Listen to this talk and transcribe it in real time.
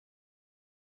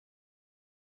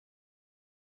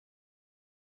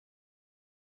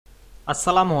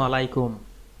Assalamu Walaikum.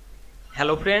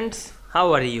 Hello friends,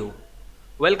 how are you?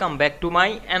 Welcome back to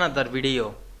my another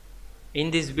video. In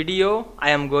this video,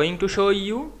 I am going to show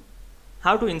you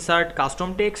how to insert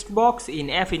custom text box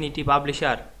in Affinity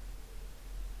Publisher.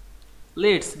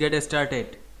 Let's get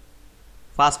started.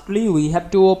 Firstly, we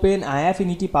have to open an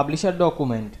Affinity Publisher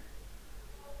document.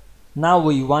 Now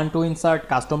we want to insert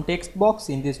custom text box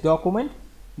in this document.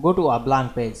 Go to a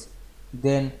blank page.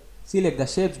 Then select the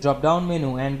shapes drop down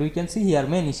menu and we can see here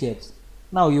many shapes.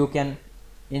 Now you can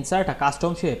insert a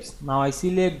custom shapes. Now I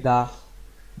select the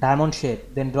diamond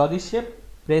shape. Then draw this shape.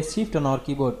 Press shift on our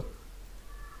keyboard.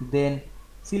 Then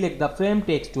select the frame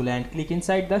text tool and click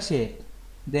inside the shape.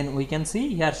 Then we can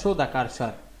see here show the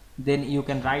cursor. Then you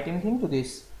can write anything to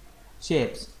these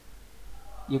shapes.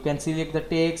 You can select the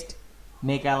text,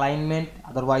 make alignment,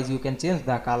 otherwise you can change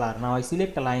the color. Now I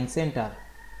select align center.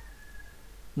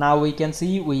 Now we can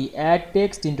see we add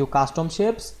text into custom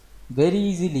shapes very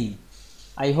easily.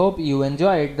 I hope you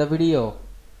enjoyed the video.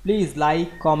 Please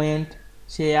like, comment,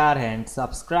 share and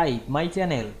subscribe my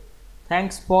channel.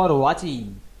 Thanks for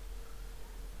watching.